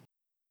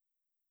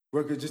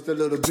Work it just a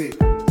little bit.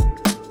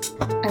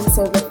 And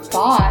so the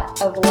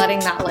thought of letting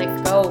that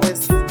life go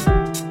was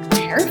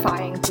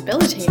terrifying,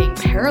 debilitating,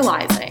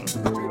 paralyzing.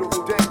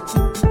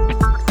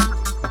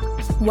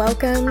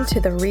 Welcome to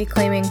the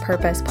Reclaiming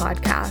Purpose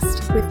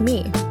podcast with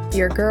me,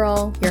 your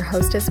girl, your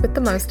hostess with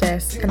the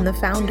mostest, and the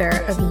founder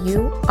of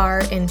You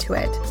Are Into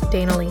It,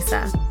 Dana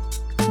Lisa.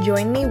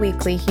 Join me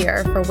weekly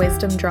here for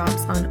wisdom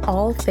drops on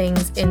all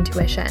things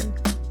intuition.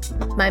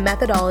 My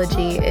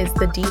methodology is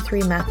the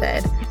D3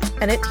 method,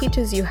 and it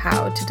teaches you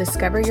how to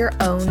discover your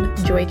own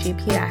Joy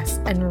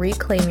GPS and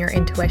reclaim your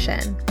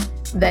intuition,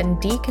 then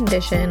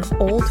decondition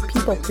old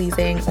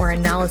people-pleasing or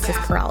analysis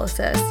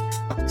paralysis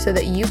so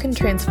that you can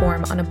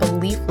transform on a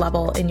belief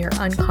level in your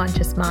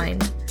unconscious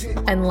mind.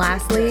 And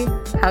lastly,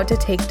 how to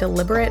take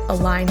deliberate,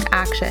 aligned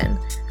action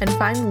and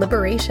find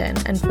liberation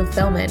and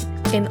fulfillment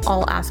in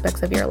all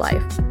aspects of your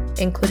life,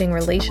 including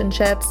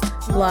relationships,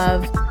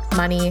 love,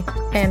 money,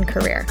 and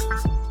career.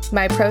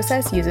 My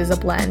process uses a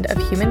blend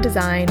of human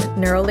design,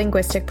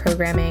 neuro-linguistic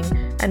programming,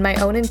 and my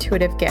own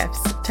intuitive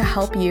gifts to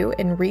help you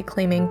in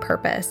reclaiming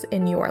purpose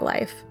in your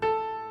life.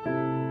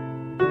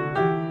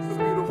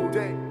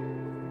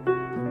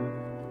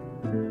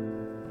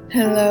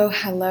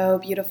 Hello,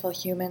 beautiful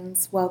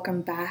humans.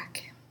 Welcome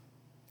back.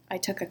 I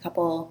took a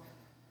couple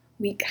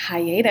week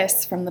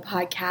hiatus from the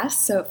podcast,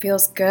 so it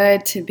feels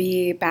good to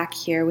be back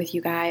here with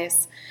you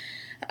guys.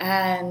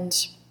 And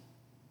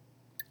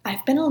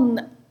I've been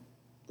on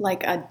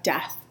like a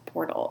death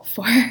portal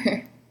for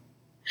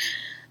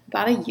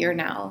about a year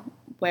now,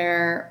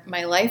 where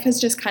my life has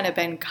just kind of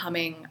been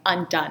coming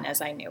undone as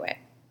I knew it.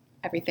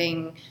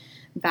 Everything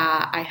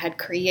that I had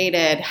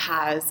created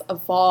has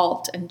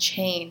evolved and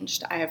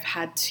changed. I have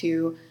had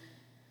to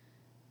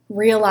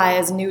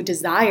realize new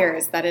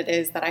desires that it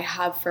is that I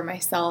have for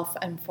myself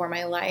and for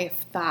my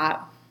life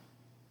that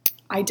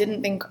I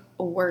didn't think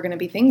were going to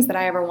be things that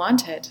I ever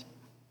wanted.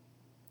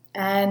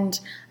 And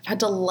I've had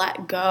to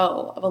let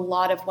go of a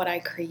lot of what I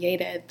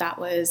created that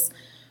was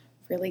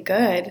really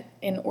good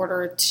in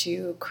order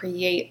to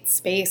create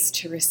space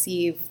to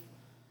receive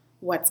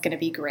what's going to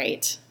be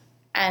great.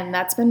 And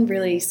that's been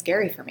really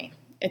scary for me.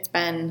 It's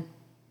been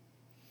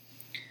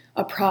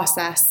a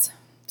process.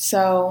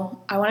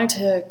 So I wanted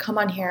to come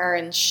on here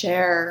and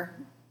share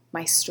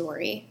my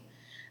story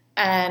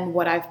and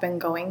what I've been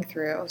going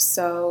through,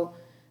 so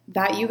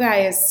that you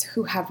guys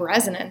who have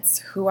resonance,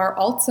 who are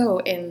also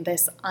in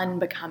this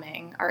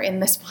unbecoming, are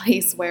in this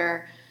place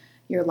where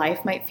your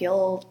life might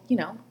feel,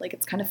 like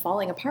it's kind of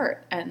falling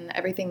apart and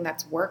everything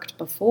that's worked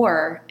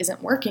before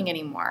isn't working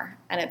anymore.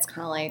 And it's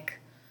kind of like,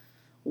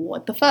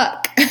 what the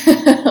fuck?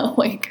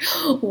 Like,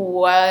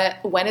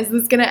 when is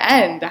this going to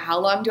end? How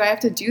long do I have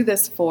to do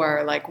this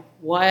for? Like,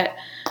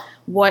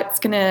 what's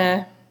going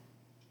to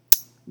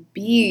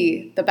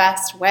be the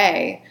best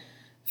way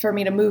for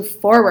me to move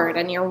forward?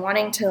 And you're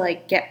wanting to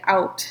get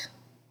out.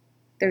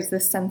 There's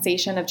this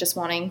sensation of just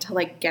wanting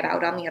to get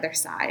out on the other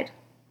side.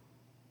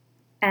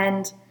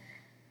 And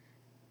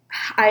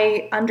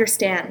I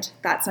understand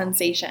that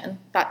sensation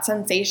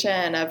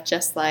of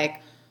just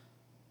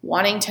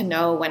wanting to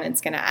know when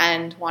it's going to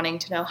end, wanting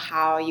to know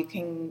how you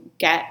can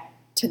get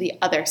to the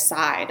other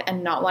side,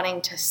 and not wanting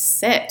to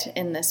sit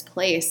in this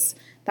place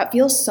that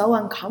feels so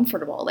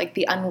uncomfortable. Like,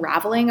 the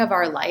unraveling of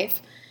our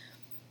life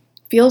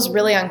feels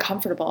really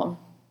uncomfortable.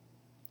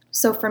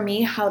 So for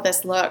me, how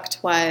this looked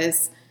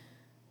was,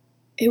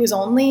 it was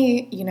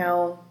only,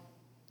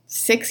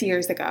 6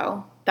 years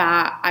ago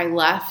that I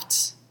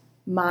left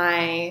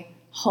my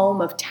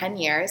home of 10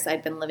 years.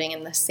 I'd been living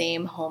in the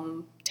same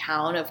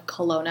hometown of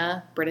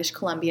Kelowna, British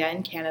Columbia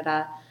in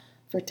Canada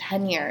for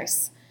 10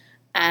 years.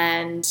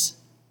 And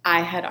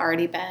I had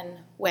already been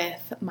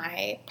with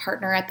my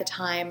partner at the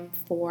time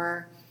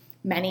for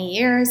many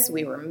years.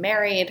 We were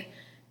married,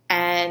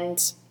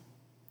 and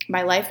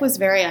my life was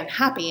very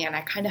unhappy, and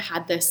I kind of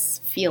had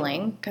this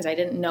feeling, because I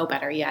didn't know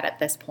better yet at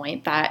this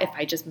point, that if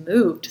I just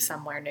moved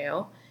somewhere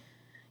new,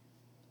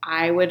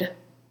 I would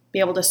be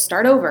able to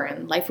start over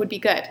and life would be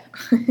good.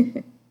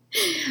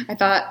 I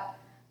thought,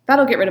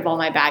 that'll get rid of all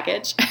my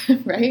baggage,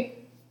 right?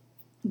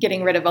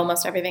 Getting rid of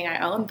almost everything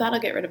I own,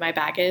 that'll get rid of my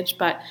baggage.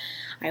 But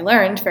I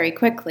learned very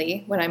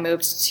quickly when I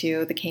moved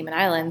to the Cayman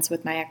Islands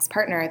with my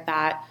ex-partner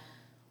that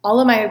all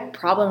of my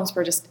problems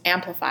were just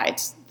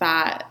amplified,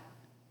 that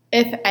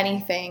if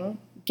anything,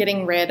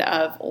 getting rid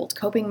of old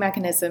coping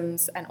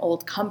mechanisms and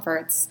old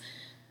comforts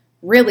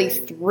really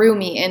threw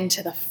me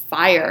into the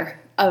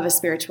fire of a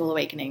spiritual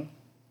awakening.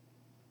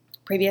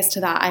 Previous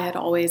to that, I had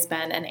always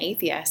been an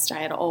atheist. I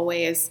had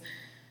always,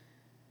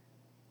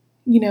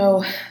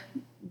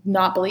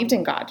 not believed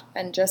in God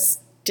and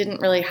just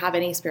didn't really have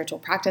any spiritual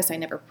practice. I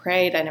never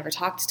prayed. I never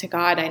talked to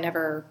God. I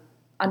never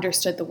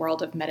understood the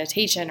world of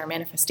meditation or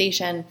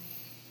manifestation.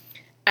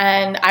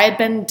 And I had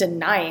been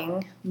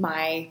denying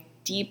my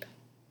deep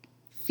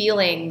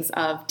feelings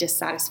of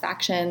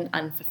dissatisfaction,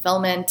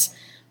 unfulfillment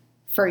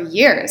for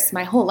years,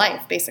 my whole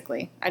life,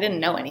 basically. I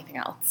didn't know anything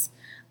else.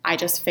 I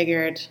just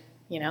figured,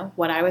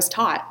 what I was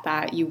taught,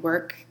 that you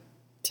work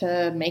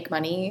to make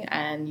money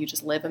and you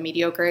just live a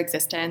mediocre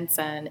existence.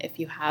 And if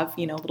you have,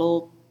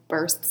 little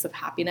bursts of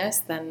happiness,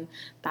 then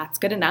that's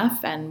good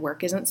enough. And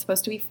work isn't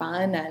supposed to be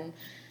fun. And,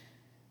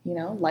 you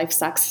know, life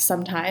sucks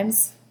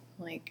sometimes.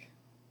 Like,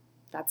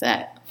 that's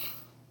it.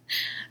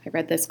 I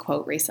read this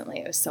quote recently.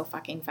 It was so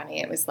fucking funny.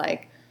 It was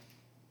like,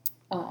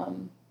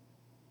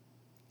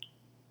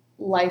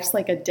 life's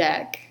like a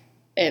dick.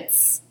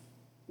 It's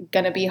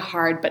going to be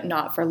hard, but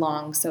not for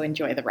long. So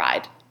enjoy the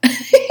ride.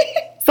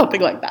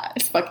 Something like that.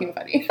 It's fucking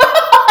funny.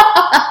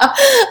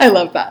 I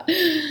love that.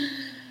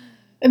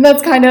 And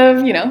that's kind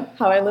of, you know,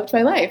 how I lived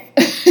my life.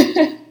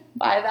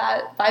 by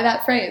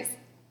that phrase.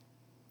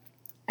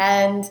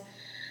 And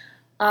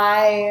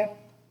I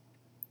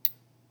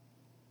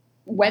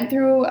went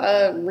through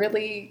a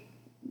really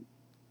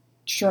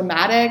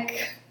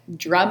dramatic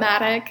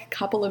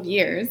couple of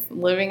years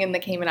living in the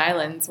Cayman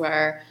Islands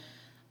where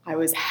I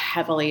was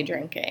heavily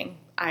drinking.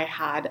 I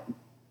had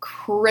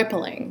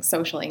crippling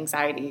social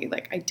anxiety.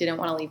 Like, I didn't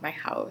want to leave my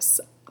house.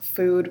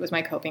 Food was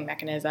my coping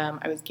mechanism.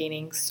 I was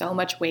gaining so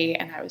much weight,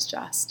 and I was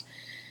just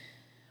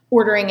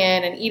ordering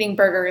in and eating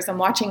burgers and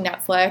watching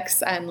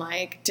Netflix, and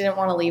like didn't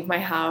want to leave my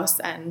house,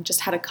 and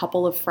just had a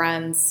couple of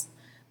friends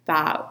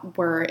that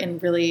were in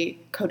really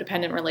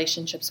codependent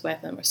relationships with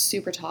and were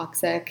super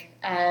toxic.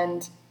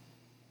 And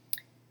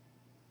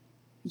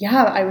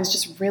yeah, I was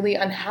just really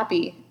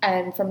unhappy.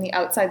 And from the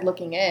outside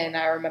looking in,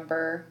 I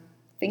remember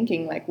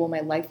thinking like, well, my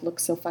life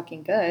looks so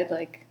fucking good.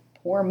 Like,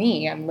 poor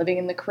me. I'm living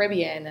in the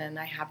Caribbean and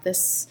I have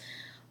this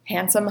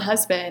handsome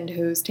husband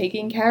who's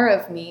taking care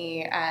of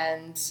me.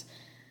 And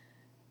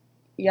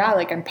yeah,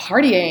 like I'm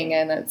partying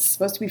and it's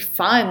supposed to be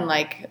fun.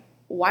 Like,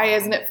 why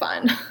isn't it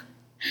fun?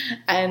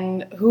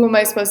 And who am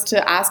I supposed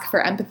to ask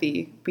for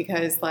empathy?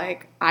 Because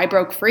like I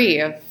broke free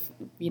of,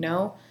 you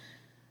know,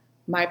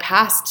 my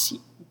past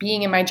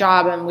being in my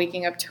job and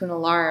waking up to an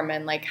alarm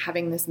and like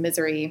having this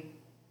misery.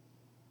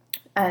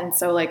 And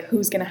so like,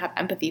 who's going to have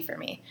empathy for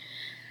me?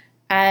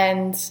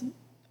 And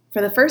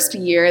for the first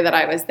year that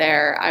I was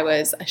there, I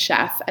was a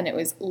chef, and it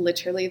was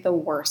literally the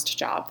worst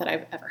job that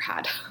I've ever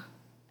had.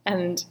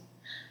 And I'm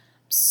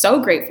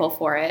so grateful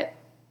for it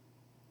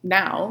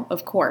now,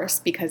 of course,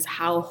 because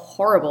how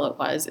horrible it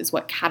was is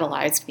what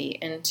catalyzed me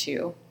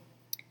into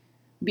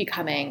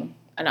becoming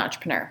an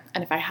entrepreneur.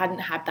 And if I hadn't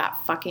had that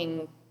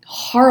fucking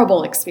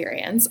horrible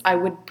experience, I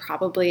would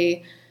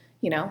probably,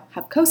 you know,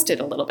 have coasted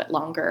a little bit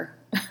longer.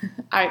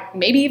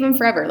 Maybe even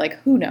forever. Like,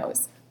 who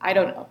knows? I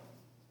don't know.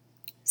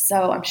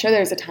 So I'm sure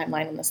there's a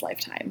timeline in this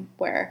lifetime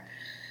where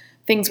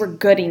things were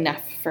good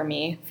enough for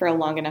me for a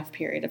long enough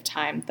period of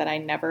time that I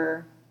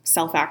never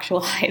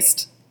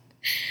self-actualized.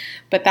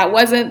 But that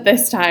wasn't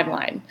this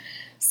timeline.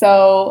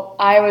 So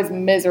I was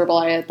miserable.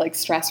 I had like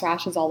stress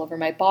rashes all over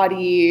my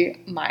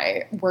body.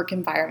 My work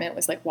environment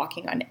was like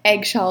walking on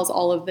eggshells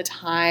all of the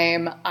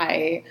time.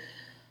 I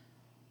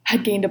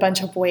had gained a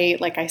bunch of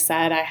weight. Like I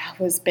said, I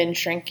was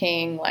binge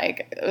drinking.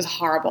 Like, it was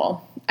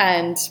horrible.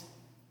 And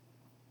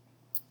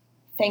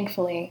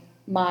thankfully,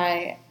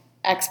 my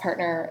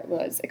ex-partner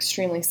was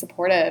extremely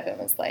supportive and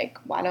was like,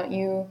 why don't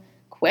you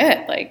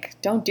quit? Like,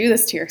 don't do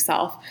this to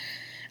yourself.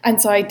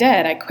 And so I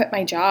did. I quit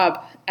my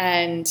job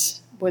and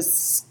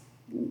was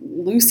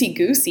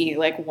loosey-goosey.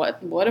 Like,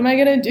 what am I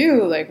going to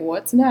do? Like,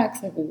 what's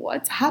next? Like,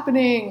 what's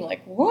happening?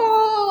 Like,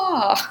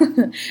 whoa.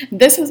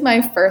 This was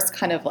my first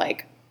kind of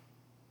like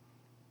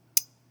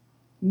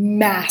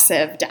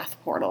massive death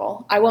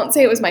portal. I won't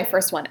say it was my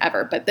first one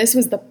ever, but this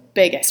was the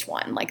biggest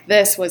one. Like,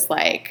 this was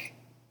like,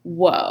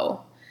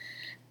 whoa.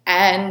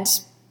 And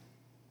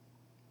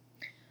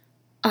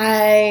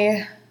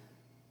I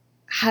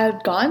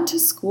had gone to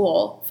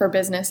school for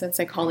business and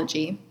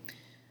psychology,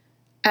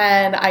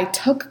 and I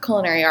took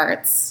culinary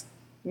arts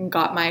and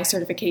got my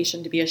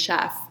certification to be a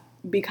chef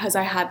because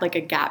I had like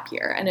a gap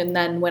year. And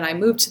then when I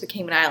moved to the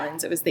Cayman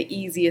Islands, it was the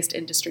easiest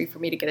industry for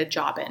me to get a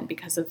job in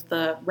because of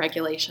the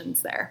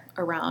regulations there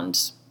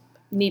around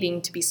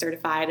needing to be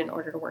certified in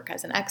order to work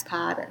as an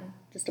expat and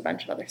just a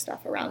bunch of other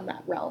stuff around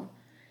that realm.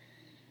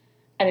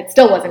 And it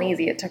still wasn't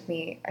easy. It took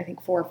me, I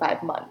think, 4 or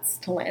 5 months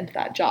to land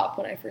that job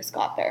when I first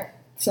got there.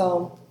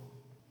 So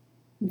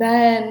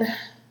then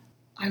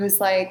I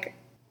was like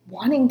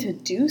wanting to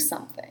do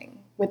something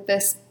with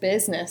this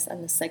business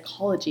and the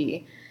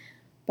psychology,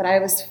 but I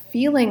was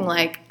feeling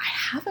like I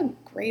have a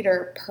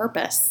greater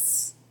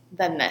purpose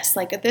than this.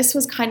 Like, this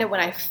was kind of when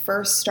I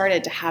first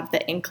started to have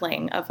the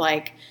inkling of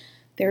like,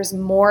 there's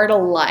more to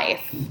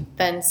life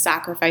than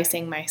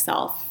sacrificing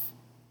myself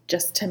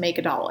just to make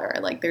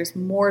 $1. Like, there's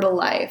more to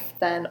life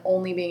than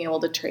only being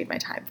able to trade my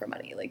time for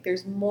money. Like,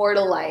 there's more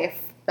to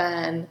life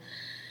than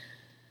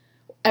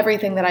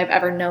everything that I've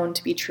ever known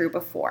to be true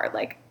before.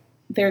 Like,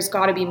 there's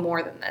got to be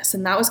more than this.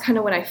 And that was kind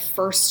of when I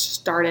first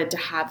started to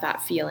have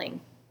that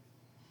feeling.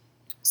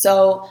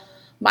 So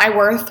my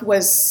worth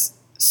was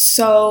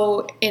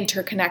so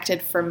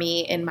interconnected for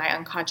me in my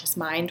unconscious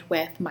mind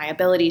with my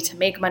ability to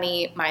make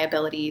money, my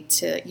ability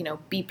to, you know,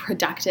 be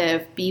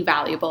productive, be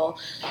valuable.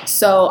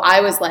 So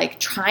I was like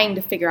trying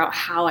to figure out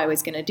how I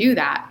was going to do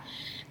that.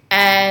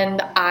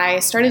 And I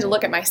started to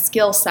look at my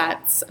skill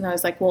sets and I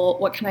was like, well,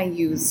 what can I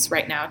use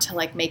right now to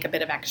like make a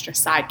bit of extra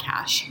side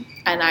cash?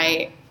 And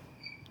I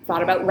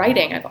thought about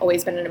writing. I've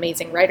always been an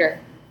amazing writer.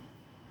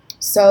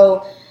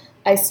 So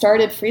I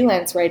started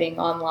freelance writing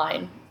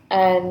online,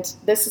 and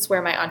this is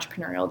where my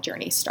entrepreneurial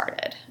journey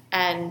started.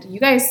 And you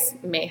guys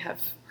may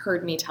have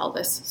heard me tell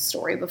this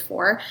story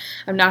before.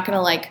 I'm not going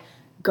to like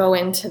go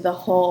into the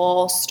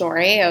whole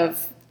story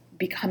of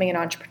becoming an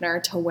entrepreneur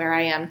to where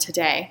I am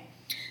today,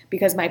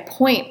 because my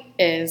point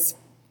is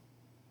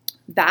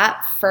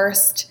that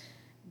first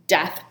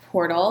death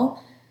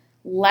portal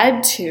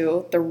led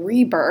to the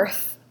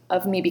rebirth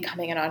of me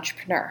becoming an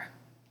entrepreneur,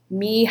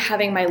 me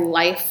having my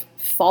life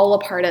fall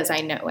apart as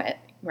I know it,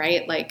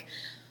 right? Like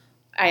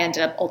I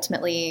ended up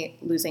ultimately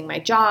losing my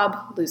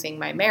job, losing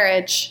my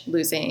marriage,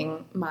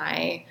 losing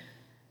my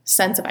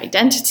sense of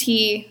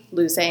identity,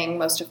 losing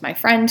most of my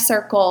friend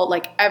circle,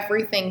 like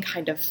everything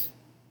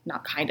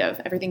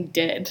everything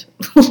did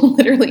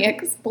literally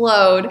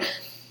explode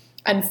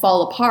and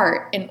fall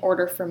apart in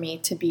order for me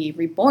to be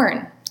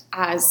reborn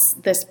as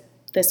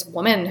this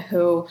woman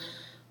who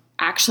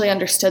actually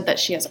understood that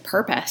she has a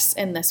purpose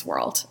in this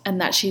world and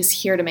that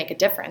she's here to make a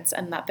difference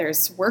and that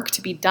there's work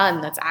to be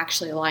done that's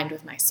actually aligned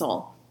with my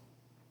soul.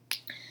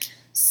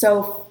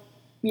 So,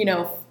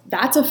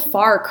 that's a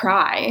far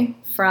cry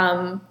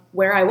from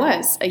where I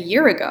was a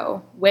year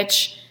ago,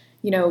 which,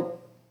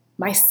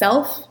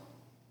 myself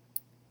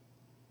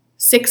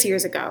 6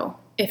 years ago,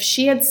 if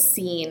she had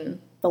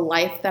seen the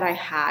life that I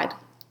had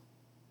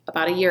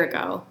about a year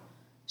ago,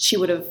 she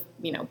would have,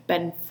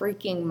 been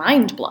freaking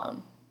mind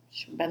blown.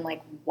 She would have been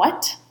like,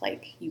 what?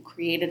 Like, you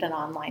created an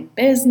online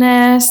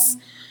business,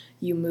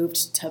 you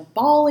moved to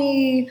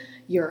Bali,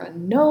 you're a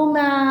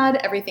nomad,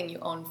 everything you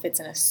own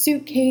fits in a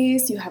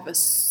suitcase, you have a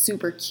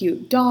super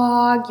cute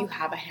dog, you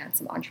have a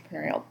handsome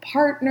entrepreneurial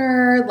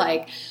partner,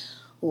 like,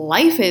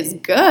 life is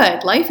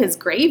good, life is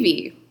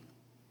gravy.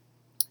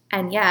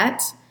 And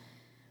yet,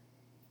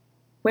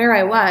 where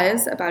I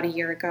was about a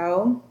year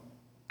ago,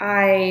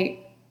 I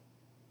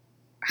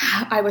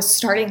was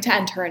starting to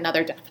enter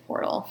another death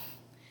portal.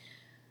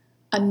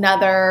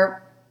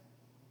 Another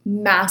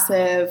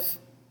massive,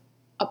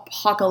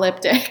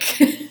 apocalyptic,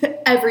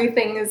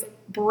 everything is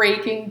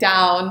breaking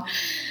down,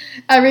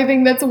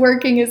 everything that's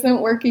working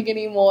isn't working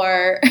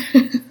anymore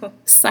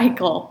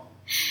cycle.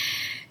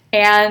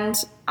 And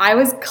I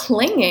was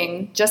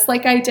clinging just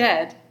like I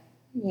did,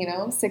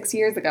 6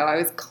 years ago. I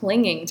was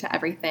clinging to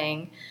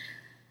everything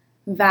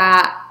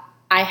that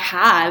I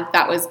had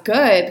that was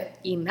good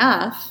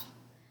enough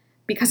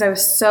because I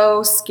was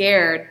so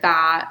scared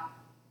that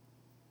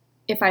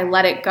if I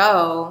let it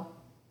go,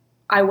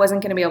 I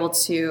wasn't going to be able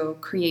to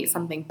create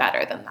something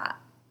better than that.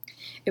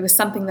 It was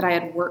something that I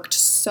had worked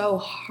so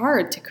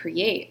hard to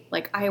create.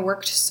 Like, I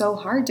worked so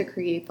hard to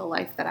create the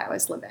life that I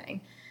was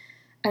living.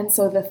 And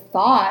so the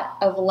thought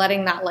of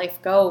letting that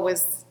life go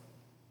was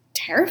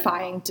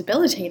terrifying,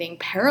 debilitating,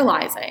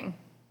 paralyzing.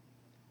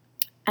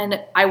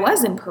 And I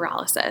was in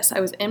paralysis.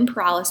 I was in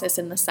paralysis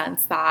in the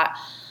sense that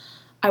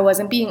I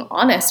wasn't being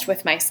honest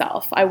with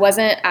myself. I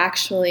wasn't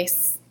actually,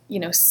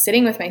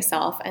 sitting with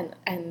myself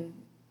and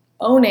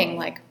owning,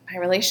 like, my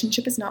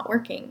relationship is not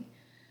working.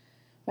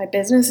 My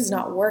business is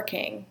not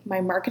working.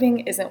 My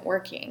marketing isn't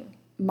working.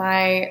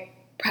 My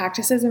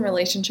practices in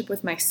relationship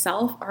with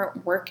myself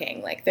aren't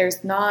working. Like,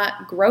 there's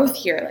not growth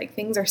here. Like,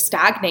 things are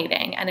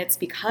stagnating. And it's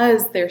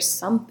because there's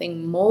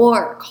something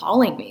more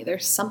calling me.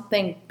 There's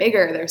something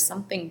bigger. There's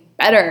something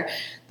better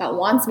that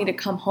wants me to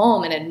come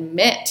home and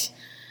admit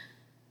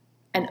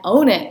and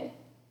own it.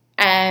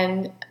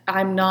 And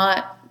I'm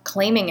not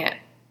claiming it.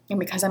 And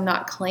because I'm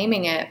not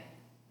claiming it,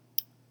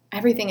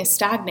 everything is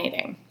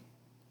stagnating.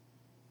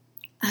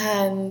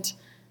 And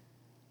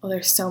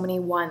there's so many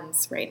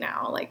ones right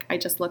now. Like, I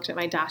just looked at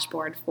my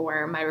dashboard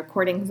for my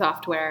recording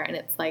software and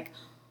it's like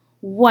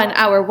 1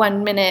 hour,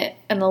 1 minute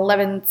and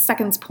 11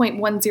 seconds,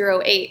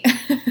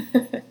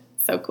 0.108.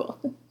 So cool.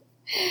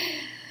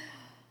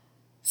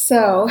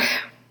 So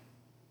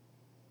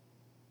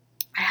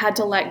I had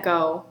to let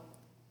go,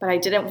 but I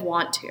didn't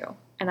want to.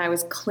 And I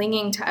was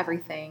clinging to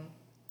everything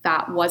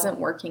that wasn't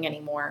working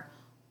anymore,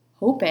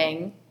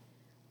 hoping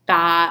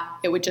that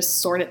it would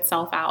just sort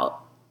itself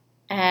out,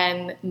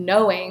 and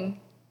knowing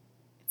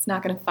it's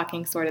not going to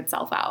fucking sort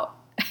itself out.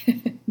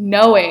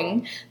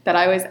 Knowing that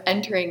I was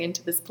entering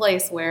into this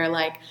place where,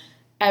 like,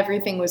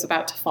 everything was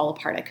about to fall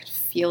apart. I could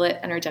feel it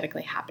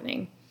energetically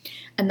happening.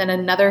 And then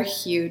another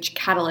huge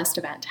catalyst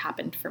event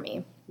happened for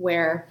me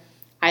where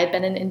I had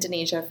been in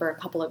Indonesia for a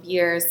couple of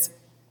years.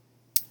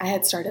 I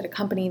had started a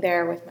company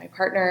there with my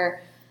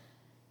partner,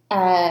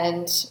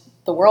 and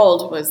the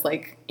world was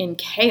like in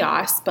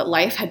chaos, but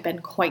life had been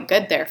quite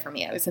good there for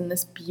me. I was in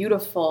this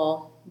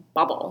beautiful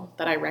bubble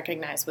that I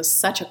recognized was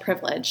such a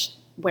privilege,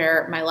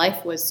 where my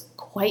life was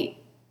quite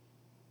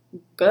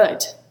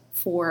good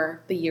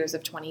for the years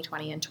of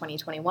 2020 and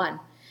 2021.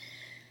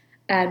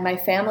 And my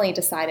family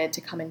decided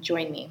to come and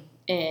join me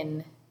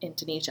in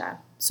Indonesia.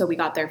 So we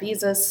got their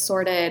visas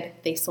sorted,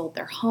 they sold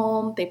their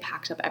home, they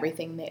packed up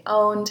everything they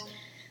owned,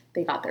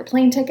 they got their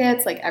plane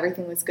tickets, like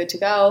everything was good to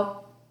go.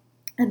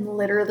 And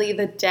literally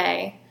the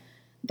day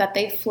that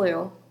they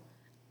flew,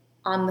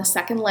 on the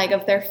second leg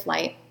of their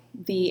flight,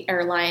 the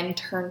airline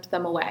turned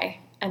them away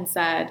and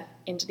said,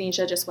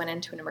 Indonesia just went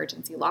into an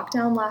emergency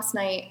lockdown last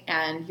night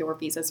and your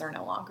visas are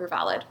no longer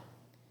valid.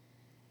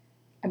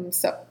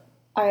 So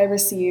I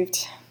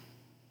received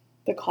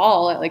the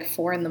call at like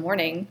 4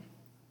 a.m.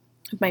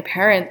 of my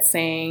parents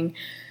saying,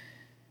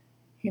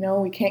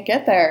 we can't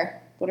get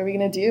there. What are we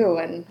going to do?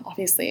 And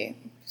obviously,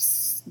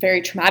 it's a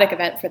very traumatic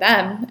event for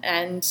them.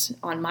 And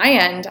on my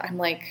end, I'm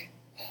like,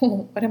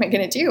 what am I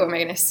going to do? Am I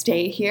going to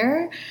stay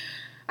here?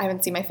 I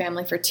haven't seen my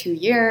family for 2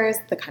 years.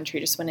 The country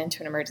just went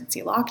into an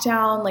emergency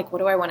lockdown. Like, what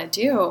do I want to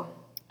do?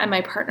 And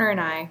my partner and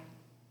I,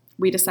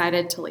 we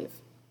decided to leave.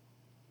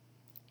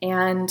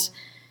 And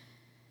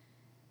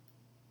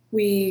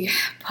we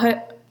put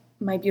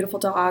my beautiful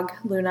dog,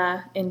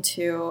 Luna,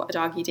 into a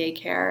doggy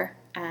daycare,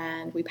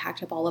 and we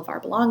packed up all of our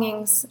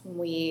belongings.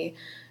 We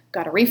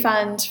got a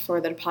refund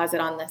for the deposit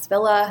on this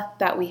villa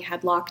that we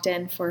had locked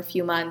in for a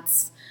few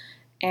months,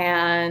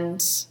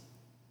 and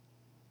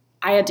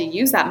I had to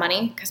use that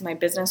money because my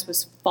business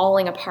was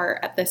falling apart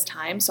at this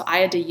time, so I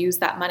had to use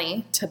that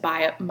money to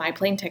buy my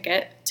plane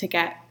ticket to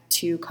get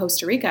to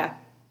Costa Rica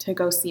to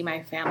go see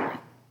my family.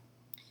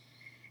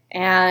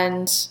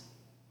 And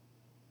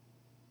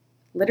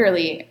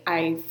literally,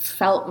 I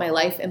felt my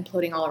life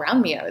imploding all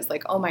around me. I was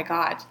like, oh my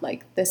God,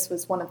 like this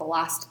was one of the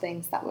last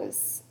things that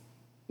was,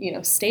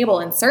 stable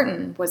and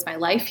certain was my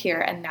life here.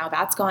 And now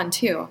that's gone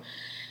too.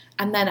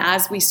 And then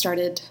as we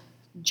started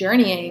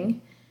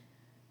journeying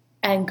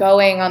and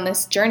going on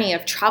this journey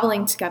of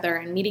traveling together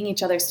and meeting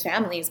each other's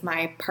families,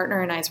 my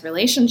partner and I's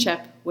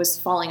relationship was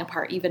falling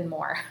apart even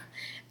more.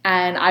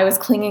 And I was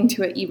clinging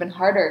to it even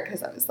harder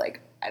because I was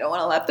like, I don't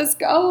want to let this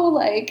go.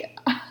 Like,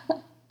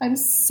 I'm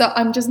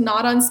just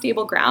not on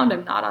stable ground.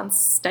 I'm not on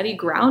steady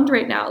ground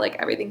right now. Like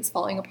everything's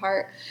falling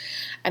apart.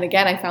 And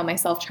again, I found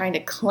myself trying to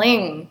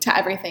cling to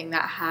everything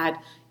that had,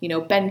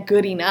 been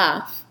good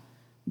enough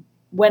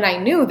when I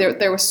knew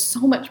there was so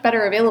much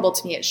better available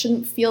to me. It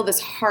shouldn't feel this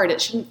hard. It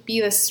shouldn't be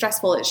this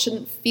stressful. It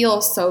shouldn't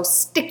feel so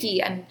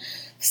sticky and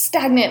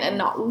stagnant and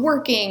not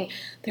working.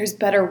 There's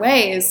better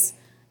ways.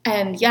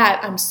 And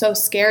yet I'm so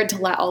scared to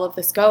let all of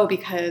this go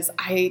because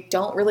I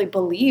don't really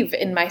believe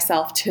in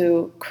myself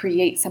to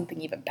create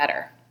something even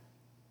better.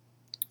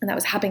 And that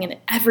was happening in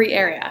every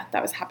area.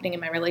 That was happening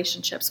in my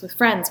relationships with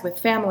friends, with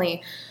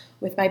family,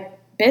 with my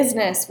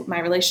business, with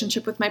my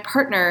relationship with my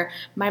partner,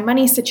 my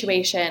money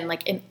situation,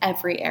 like in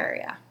every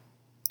area.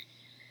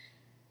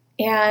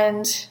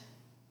 And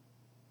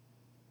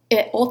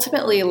it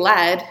ultimately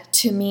led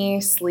to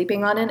me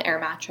sleeping on an air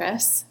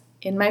mattress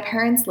in my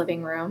parents'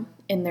 living room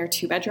in their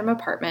 2-bedroom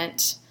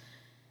apartment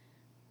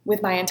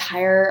with my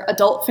entire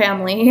adult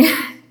family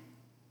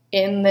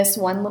in this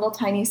one little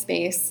tiny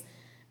space,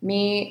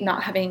 me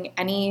not having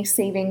any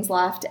savings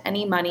left,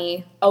 any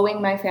money,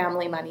 owing my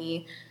family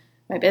money,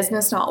 my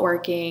business not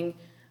working,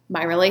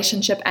 my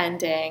relationship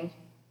ending,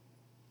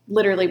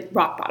 literally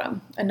rock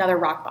bottom, another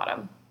rock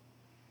bottom.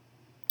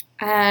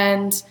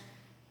 And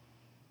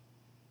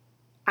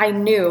I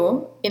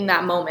knew in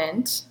that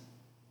moment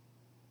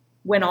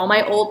when all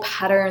my old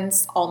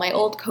patterns, all my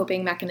old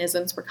coping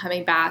mechanisms were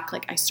coming back,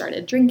 like I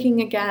started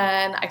drinking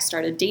again, I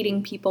started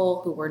dating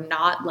people who were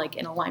not like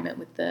in alignment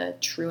with the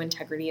true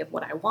integrity of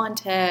what I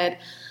wanted.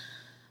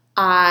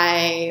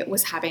 I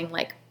was having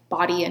like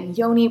body and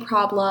yoni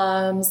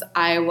problems.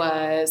 I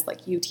was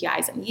like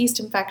UTIs and yeast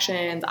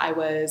infections. I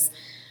was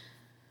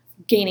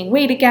gaining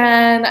weight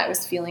again. I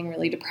was feeling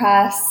really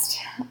depressed.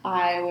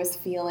 I was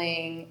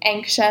feeling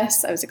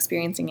anxious. I was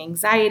experiencing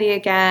anxiety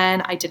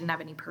again. I didn't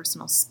have any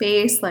personal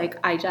space. Like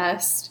I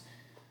just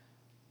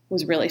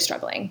was really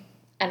struggling.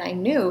 And I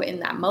knew in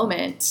that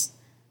moment,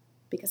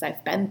 because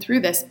I've been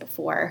through this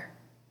before,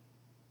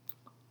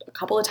 a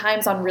couple of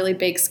times on really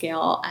big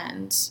scale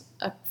and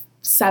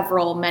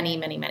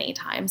many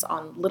times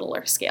on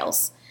littler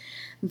scales,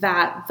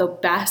 that the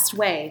best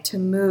way to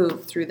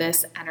move through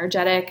this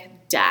energetic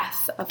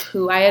death of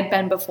who I had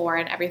been before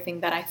and everything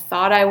that I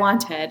thought I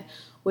wanted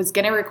was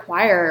going to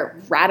require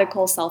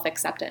radical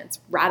self-acceptance,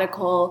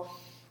 radical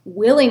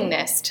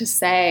willingness to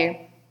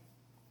say,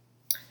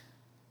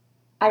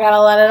 I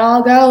gotta let it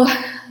all go.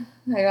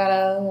 I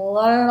gotta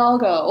let it all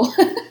go.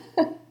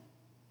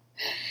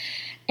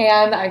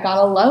 And I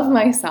gotta love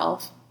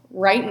myself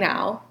right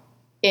now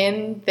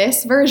in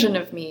this version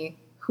of me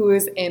who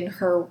is in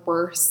her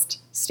worst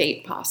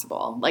state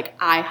possible. Like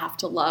I have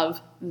to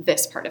love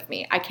this part of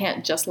me. I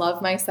can't just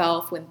love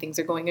myself when things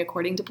are going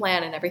according to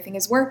plan and everything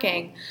is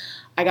working.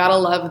 I gotta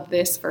love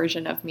this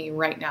version of me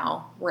right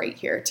now, right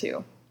here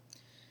too.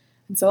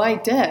 And so I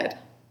did.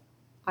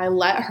 I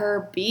let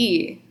her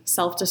be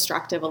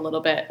self-destructive a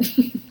little bit.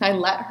 I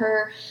let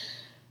her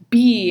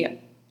be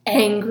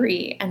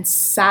angry and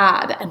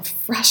sad and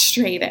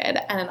frustrated,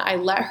 and I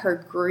let her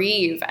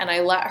grieve, and I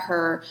let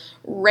her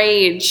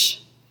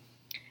rage,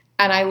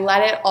 and I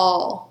let it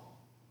all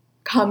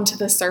come to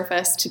the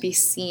surface to be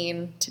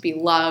seen, to be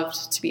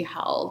loved, to be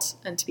held,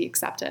 and to be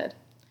accepted.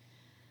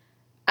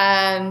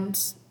 And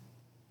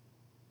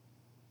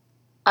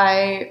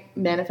I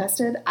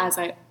manifested, as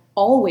I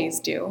always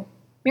do,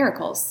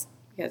 miracles.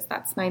 because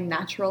that's my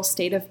natural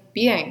state of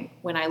being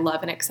when I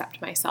love and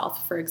accept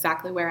myself for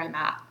exactly where I'm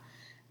at.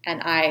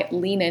 And I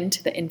lean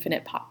into the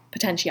infinite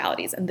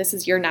potentialities. And this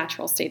is your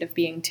natural state of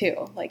being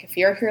too. Like if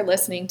you're here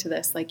listening to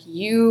this, like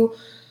you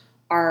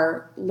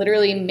are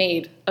literally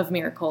made of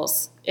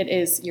miracles. It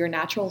is your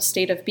natural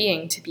state of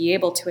being to be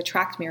able to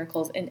attract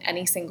miracles in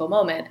any single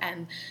moment.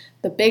 And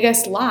the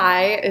biggest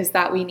lie is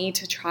that we need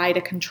to try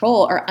to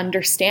control or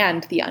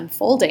understand the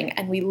unfolding.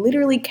 And we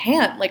literally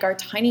can't. Like our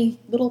tiny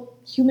little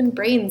human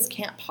brains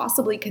can't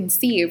possibly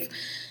conceive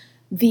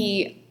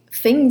the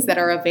things that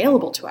are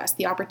available to us,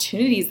 the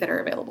opportunities that are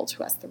available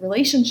to us, the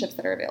relationships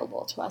that are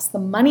available to us, the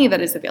money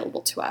that is available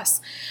to us.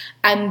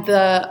 And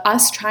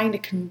us trying to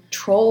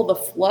control the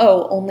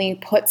flow only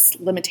puts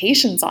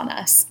limitations on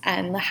us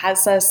and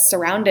has us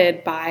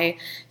surrounded by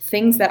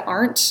things that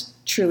aren't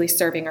truly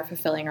serving or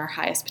fulfilling our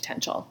highest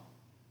potential.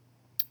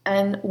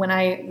 And when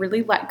I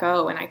really let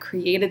go and I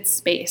created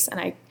space and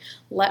I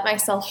let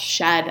myself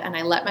shed and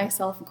I let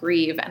myself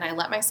grieve and I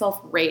let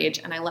myself rage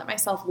and I let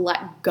myself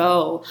let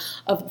go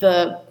of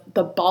the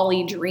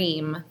Bali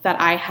dream that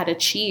I had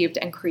achieved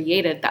and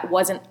created that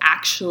wasn't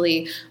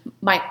actually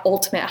my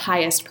ultimate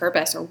highest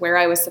purpose or where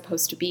I was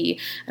supposed to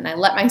be. And I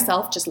let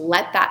myself just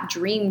let that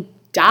dream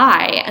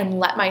die and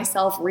let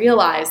myself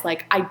realize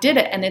like I did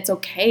it, and it's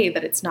okay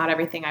that it's not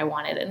everything I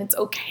wanted, and it's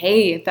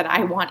okay that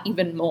I want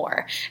even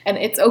more, and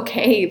it's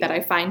okay that I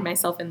find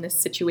myself in this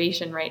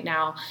situation right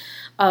now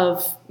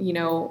of,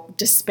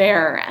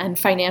 despair and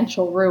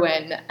financial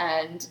ruin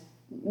and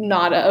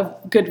not a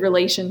good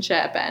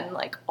relationship, and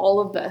like all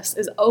of this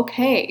is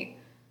okay.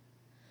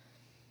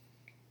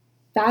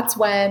 That's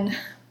when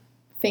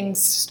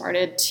things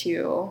started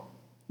to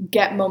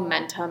get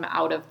momentum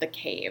out of the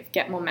cave,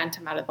 get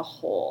momentum out of the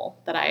hole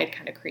that I had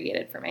kind of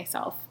created for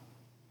myself.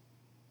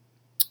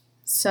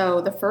 So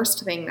the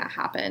first thing that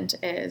happened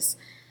is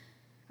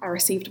I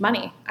received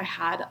money. I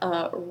had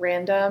I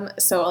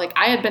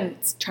had been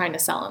trying to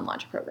sell and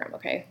launch a program,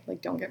 okay?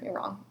 Like, don't get me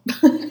wrong.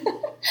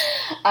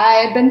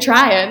 I had been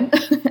trying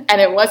and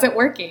it wasn't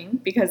working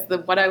because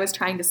what I was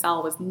trying to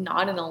sell was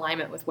not in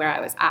alignment with where I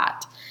was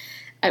at.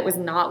 It was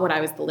not what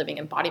I was the living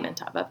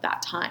embodiment of at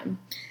that time.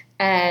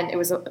 And it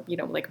was a,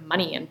 like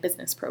money and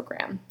business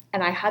program.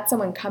 And I had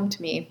someone come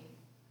to me,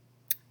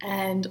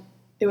 and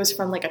it was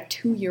from like a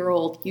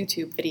 2-year-old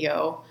YouTube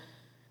video,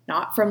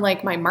 not from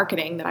like my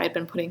marketing that I had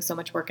been putting so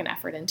much work and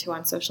effort into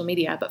on social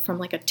media, but from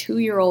like a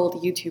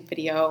 2-year-old YouTube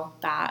video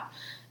that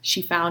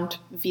she found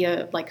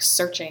via like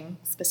searching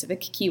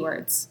specific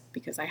keywords,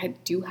 because I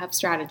do have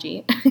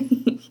strategy.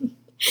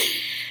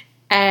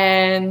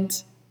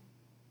 And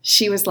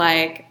she was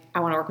like, I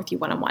want to work with you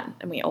one-on-one.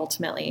 And we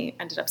ultimately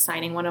ended up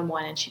signing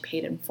one-on-one, and she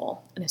paid in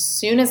full. And as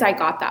soon as I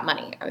got that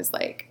money, I was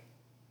like,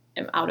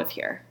 I'm out of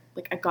here.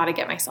 Like, I got to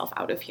get myself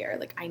out of here.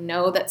 Like, I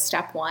know that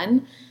step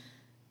one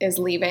is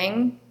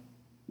leaving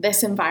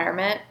this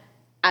environment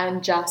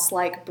and just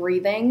like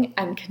breathing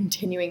and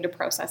continuing to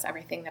process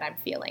everything that I'm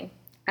feeling.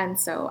 And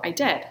so I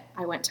did.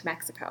 I went to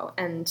Mexico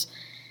and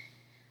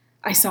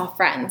I saw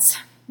friends.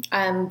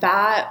 And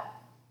that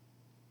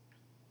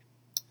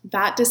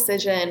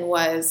decision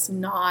was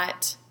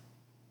not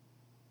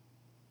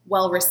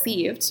well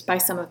received by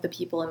some of the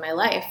people in my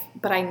life,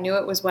 but I knew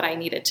it was what I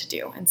needed to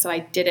do. And so I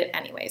did it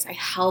anyways. I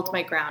held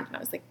my ground and I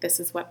was like, this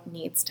is what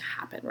needs to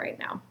happen right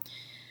now.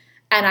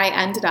 And I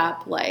ended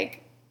up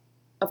like,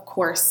 of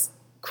course,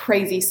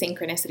 crazy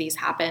synchronicities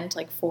happened.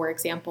 Like, for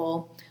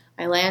example,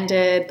 I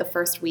landed the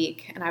first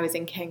week and I was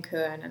in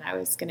Cancun, and I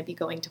was going to be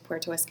going to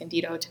Puerto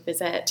Escondido to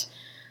visit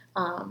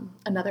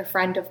another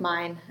friend of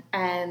mine.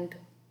 And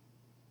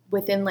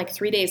within like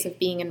 3 days of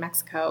being in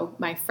Mexico,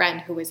 my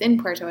friend who was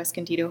in Puerto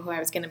Escondido, who I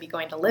was going to be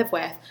going to live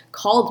with,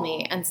 called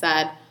me and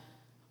said,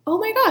 oh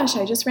my gosh,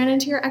 I just ran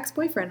into your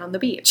ex-boyfriend on the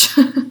beach.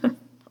 I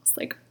was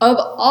like, of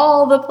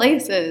all the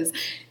places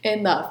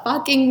in the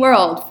fucking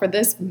world for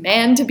this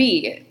man to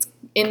be, it's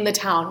in the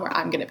town where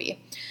I'm going to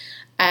be.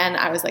 And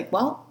I was like,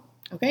 well,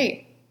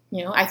 okay.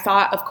 I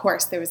thought, of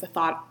course, there was a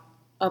thought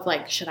of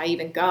like, should I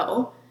even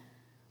go?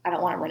 I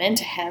don't want to run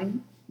into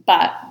him.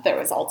 But there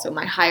was also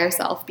my higher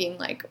self being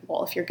like,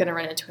 well, if you're going to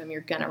run into him, you're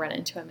going to run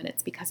into him. And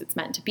it's because it's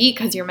meant to be,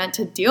 because you're meant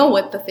to deal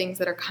with the things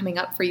that are coming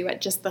up for you at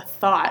just the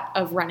thought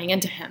of running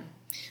into him.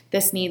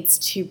 This needs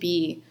to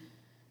be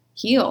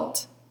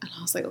healed. And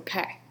I was like,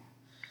 okay.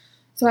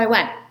 So I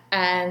went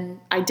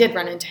and I did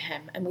run into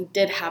him, and we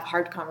did have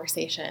hard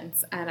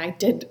conversations, and I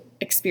did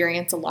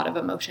experience a lot of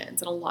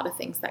emotions and a lot of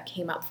things that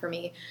came up for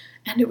me.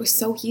 And it was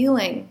so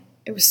healing.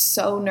 It was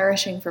so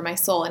nourishing for my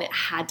soul, and it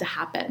had to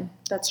happen.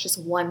 That's just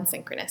one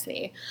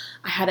synchronicity.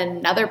 I had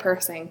another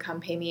person come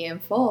pay me in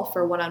full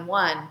for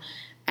one-on-one,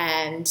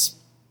 and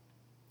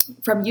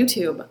from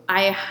YouTube,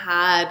 I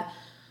had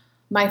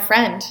my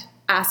friend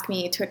ask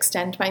me to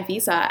extend my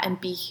visa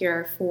and be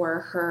here for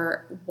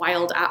her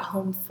wild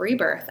at-home free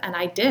birth, and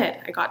I did.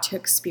 I got to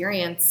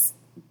experience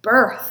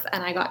birth,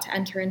 and I got to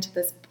enter into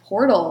this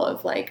portal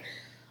of like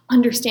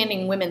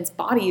understanding women's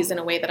bodies in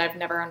a way that I've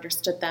never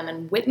understood them,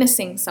 and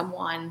witnessing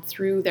someone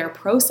through their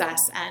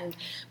process and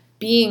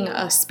being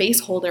a space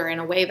holder in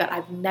a way that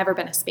I've never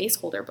been a space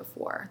holder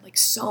before, like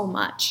so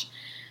much.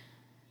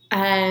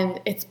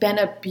 And it's been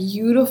a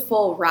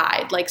beautiful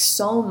ride. Like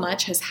so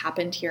much has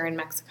happened here in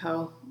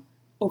Mexico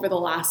over the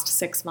last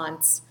 6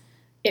 months.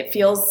 It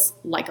feels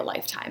like a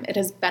lifetime. It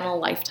has been a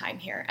lifetime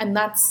here. And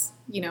that's,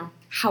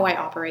 how I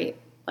operate.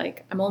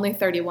 Like I'm only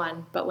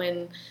 31, but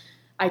when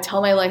I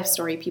tell my life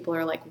story, people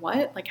are like,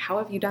 what? Like, how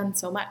have you done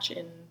so much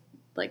in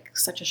like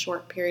such a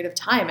short period of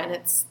time? And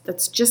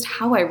that's just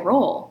how I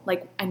roll.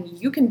 Like, and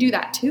you can do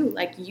that too.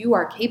 Like you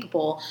are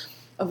capable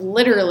of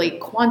literally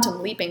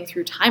quantum leaping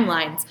through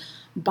timelines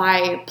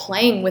by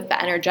playing with the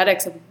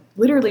energetics of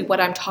literally what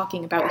I'm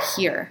talking about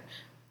here.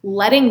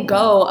 Letting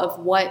go of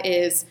what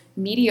is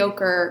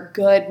mediocre,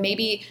 good.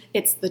 Maybe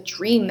it's the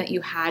dream that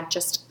you had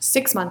just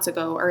 6 months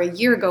ago or a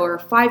year ago or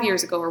 5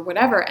 years ago or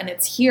whatever, and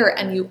it's here,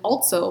 and you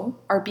also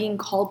are being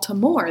called to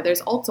more.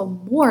 There's also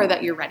more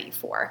that you're ready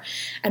for.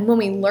 And when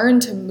we learn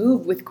to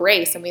move with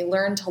grace and we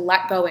learn to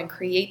let go and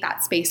create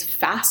that space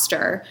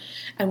faster,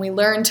 and we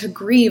learn to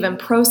grieve and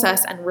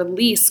process and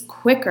release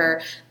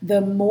quicker,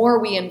 the more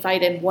we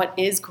invite in what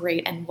is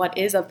great and what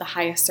is of the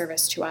highest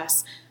service to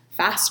us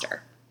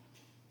faster.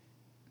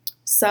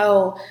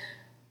 So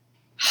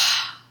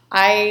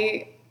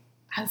I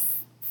have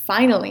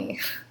finally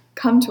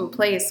come to a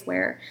place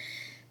where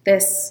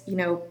this,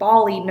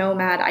 Bali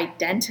nomad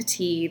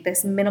identity,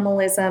 this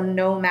minimalism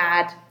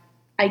nomad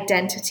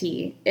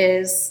identity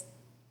is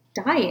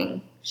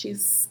dying.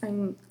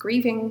 I'm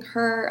grieving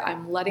her.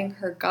 I'm letting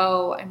her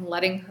go. I'm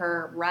letting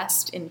her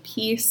rest in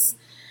peace.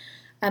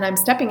 And I'm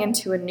stepping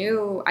into a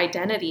new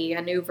identity,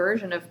 a new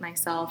version of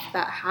myself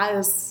that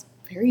has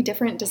very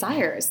different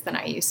desires than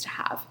I used to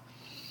have.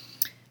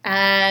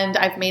 And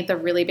I've made the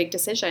really big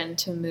decision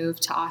to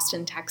move to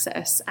Austin,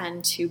 Texas,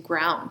 and to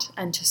ground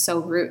and to sow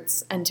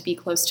roots and to be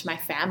close to my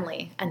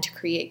family and to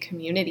create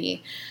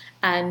community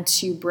and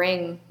to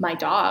bring my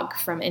dog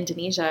from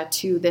Indonesia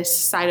to this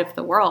side of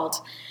the world.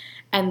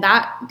 And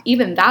that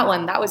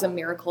was a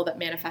miracle that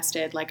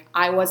manifested. Like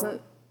I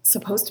wasn't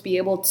supposed to be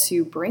able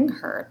to bring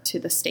her to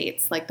the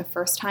States. Like the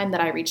first time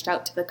that I reached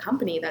out to the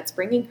company that's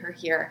bringing her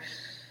here,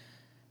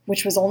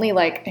 which was only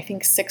like, I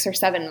think 6 or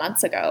 7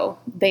 months ago,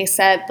 they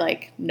said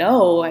like,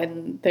 no.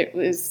 And it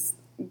was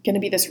going to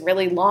be this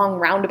really long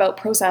roundabout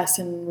process.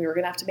 And we were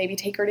going to have to maybe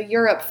take her to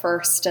Europe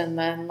first and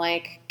then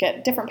like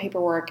get different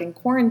paperwork and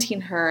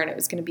quarantine her. And it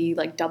was going to be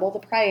like double the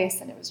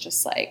price. And it was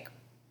just like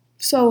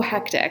so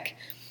hectic.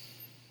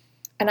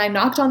 And I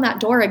knocked on that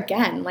door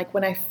again, like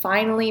when I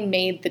finally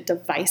made the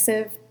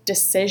divisive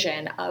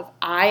decision of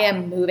I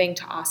am moving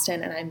to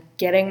Austin and I'm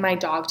getting my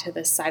dog to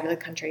this side of the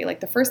country. Like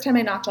the first time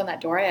I knocked on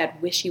that door, I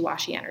had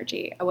wishy-washy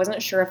energy. I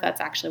wasn't sure if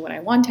that's actually what I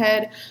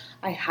wanted.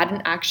 I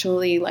hadn't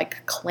actually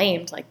like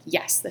claimed like,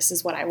 yes, this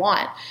is what I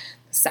want.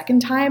 The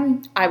second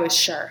time I was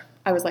sure.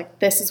 I was like,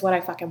 this is what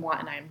I fucking want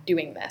and I'm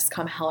doing this.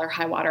 Come hell or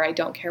high water. I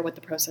don't care what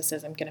the process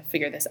is. I'm going to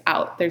figure this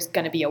out. There's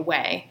going to be a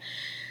way.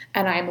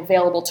 And I'm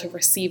available to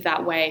receive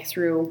that way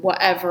through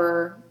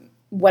whatever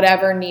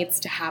needs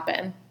to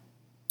happen.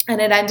 And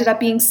it ended up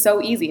being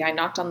so easy. I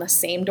knocked on the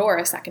same door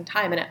a second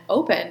time and it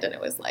opened and it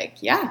was like,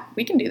 yeah,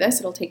 we can do this.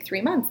 It'll take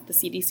 3 months. The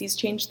CDC's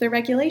changed their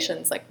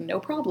regulations. Like, no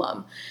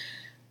problem.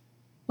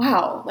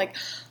 Wow. Like,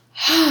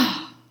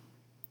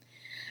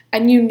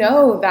 and you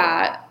know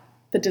that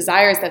the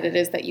desires that it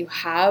is that you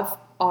have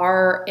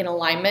are in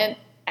alignment,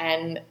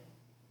 and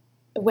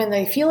when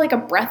they feel like a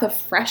breath of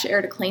fresh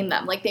air to claim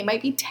them, like they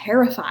might be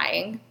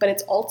terrifying, but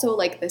it's also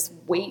like this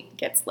weight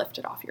gets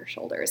lifted off your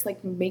shoulders.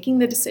 Like making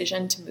the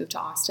decision to move to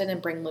Austin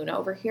and bring Luna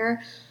over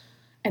here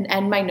and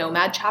end my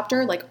nomad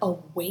chapter, like a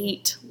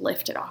weight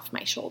lifted off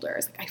my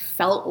shoulders. Like I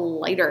felt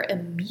lighter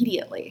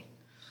immediately.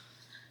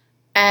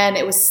 And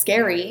it was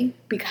scary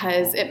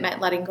because it meant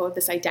letting go of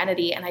this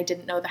identity and I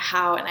didn't know the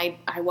how, and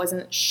I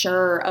wasn't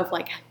sure of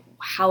like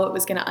how it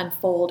was going to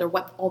unfold or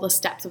what all the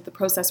steps of the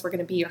process were going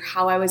to be or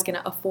how I was going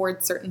to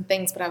afford certain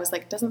things. But I was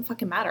like, it doesn't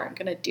fucking matter. I'm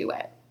going to do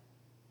it.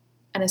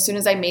 And as soon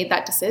as I made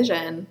that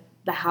decision,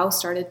 the how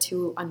started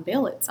to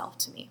unveil itself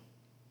to me.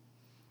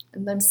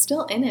 And I'm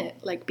still in it,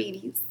 like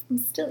babies. I'm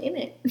still in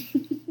it.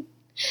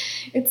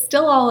 It's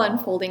still all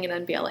unfolding and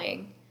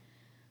unveiling.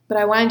 But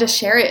I wanted to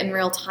share it in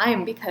real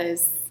time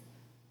because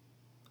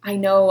I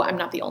know I'm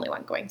not the only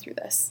one going through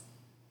this.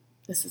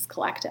 This is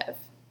collective.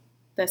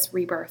 This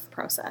rebirth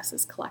process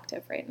is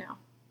collective right now.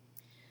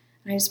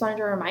 And I just wanted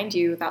to remind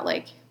you that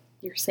like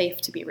you're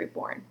safe to be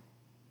reborn.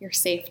 You're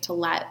safe to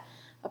let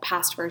a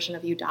past version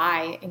of you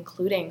die,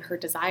 including her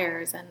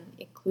desires and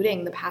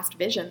including the past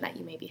vision that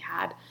you maybe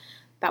had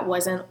that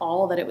wasn't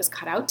all that it was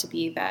cut out to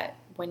be, that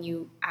when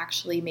you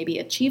actually maybe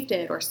achieved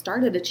it or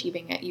started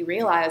achieving it, you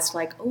realized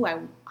like, oh,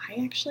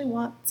 I actually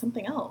want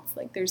something else.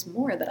 Like there's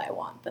more that I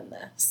want than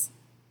this.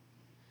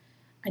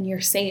 And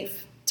you're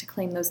safe to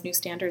claim those new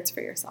standards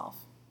for yourself.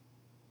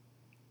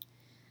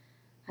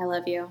 I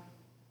love you.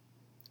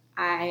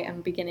 I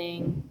am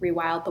beginning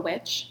Rewild the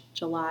Witch,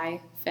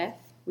 July 5th.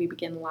 We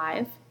begin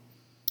live.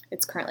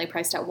 It's currently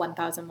priced at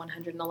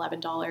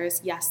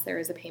 $1,111. Yes, there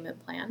is a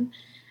payment plan.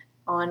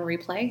 On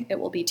replay, it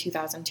will be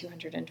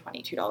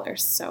 $2,222.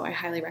 So I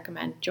highly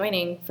recommend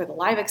joining for the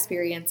live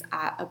experience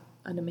at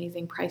an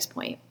amazing price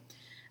point.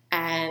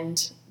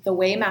 And the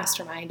way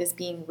Mastermind is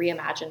being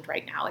reimagined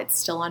right now, it's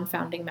still on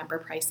founding member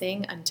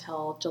pricing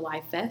until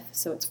July 5th.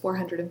 So it's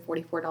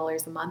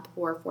 $444 a month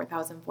or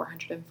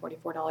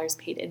 $4,444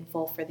 paid in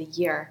full for the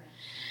year.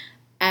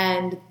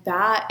 And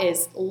that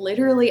is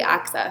literally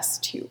access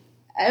to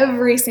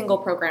every single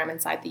program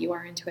inside the You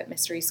Are Intuit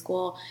Mystery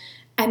School,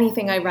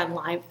 anything I run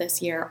live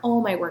this year,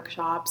 all my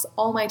workshops,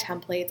 all my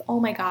templates, all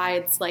my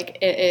guides. Like,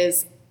 it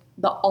is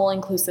the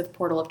all-inclusive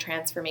portal of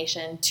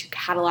transformation to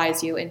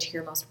catalyze you into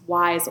your most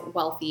wise,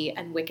 wealthy,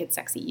 and wicked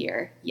sexy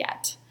year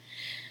yet.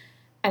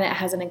 And it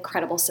has an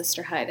incredible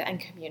sisterhood and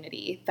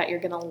community that you're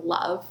going to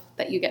love,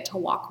 that you get to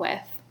walk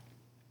with.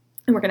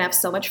 And we're going to have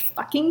so much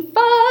fucking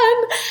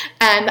fun.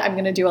 And I'm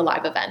going to do a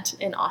live event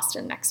in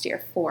Austin next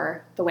year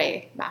for the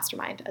Way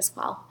Mastermind as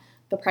well.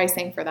 The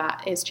pricing for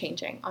that is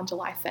changing on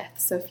July 5th.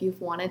 So if you've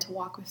wanted to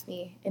walk with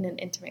me in an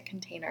intimate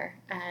container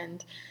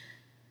and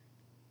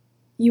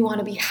you want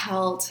to be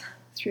held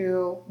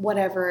through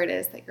whatever it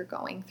is that you're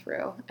going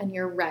through, and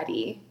you're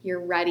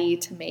ready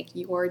to make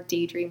your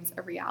daydreams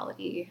a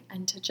reality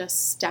and to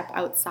just step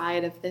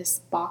outside of this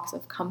box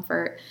of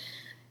comfort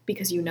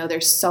because you know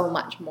there's so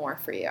much more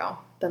for you,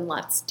 then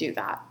let's do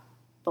that.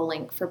 The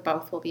link for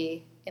both will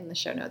be in the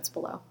show notes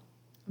below.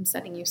 I'm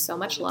sending you so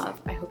much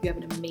love. I hope you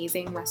have an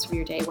amazing rest of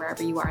your day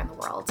wherever you are in the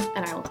world,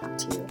 and I will talk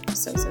to you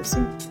so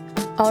soon.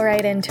 All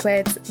right,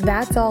 Intuits,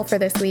 that's all for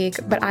this week,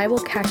 but I will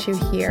catch you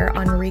here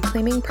on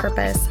Reclaiming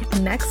Purpose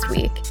next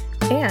week.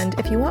 And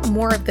if you want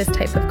more of this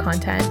type of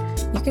content,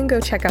 you can go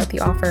check out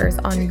the offers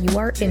on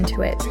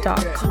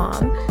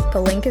youareintuit.com.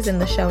 The link is in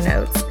the show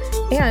notes.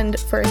 And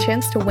for a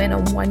chance to win a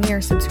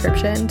 1-year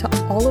subscription to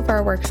all of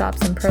our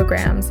workshops and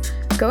programs,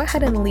 go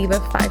ahead and leave a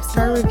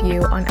 5-star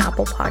review on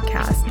Apple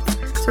Podcasts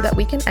so that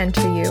we can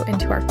enter you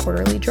into our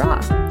quarterly draw.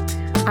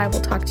 I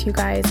will talk to you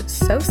guys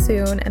so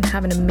soon, and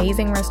have an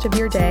amazing rest of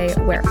your day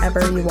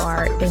wherever you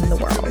are in the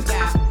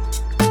world.